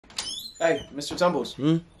Hey, Mr. Tumbles.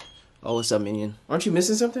 Oh, what's up, minion? Aren't you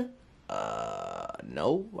missing something?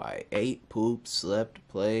 No. I ate, pooped, slept,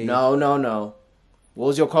 played. No. What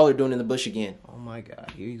was your caller doing in the bush again? Oh my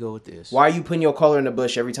god, here you go with this. Why are you putting your caller in the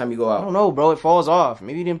bush every time you go out? I don't know, bro. It falls off.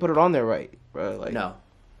 Maybe you didn't put it on there right, bro. Like, No.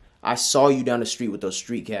 I saw you down the street with those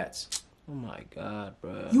street cats. oh my god,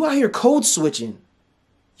 bro. You out here code switching.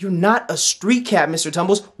 You're not a street cat, Mr.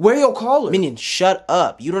 Tumbles. Where your caller? Minion, shut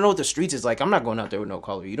up. You don't know what the streets is like. I'm not going out there with no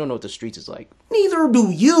collar. You don't know what the streets is like. Neither do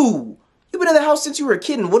you. You've been in the house since you were a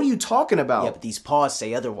kid, and what are you talking about? Yeah, but these paws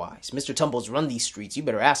say otherwise. Mr. Tumbles run these streets. You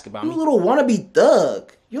better ask about You me. little wannabe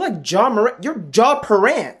thug. You're like you're Ja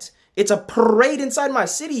Parent. It's a parade inside my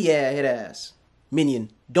city, yeah, hit ass. Minion,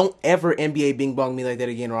 don't ever NBA bing bong me like that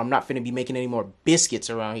again, or I'm not finna be making any more biscuits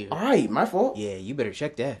around here. Alright, my fault. Yeah, you better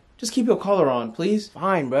check that. Just keep your collar on, please.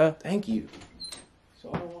 Fine, bro. Thank you. That's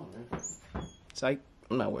all I want, man. Psych.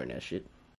 I'm not wearing that shit.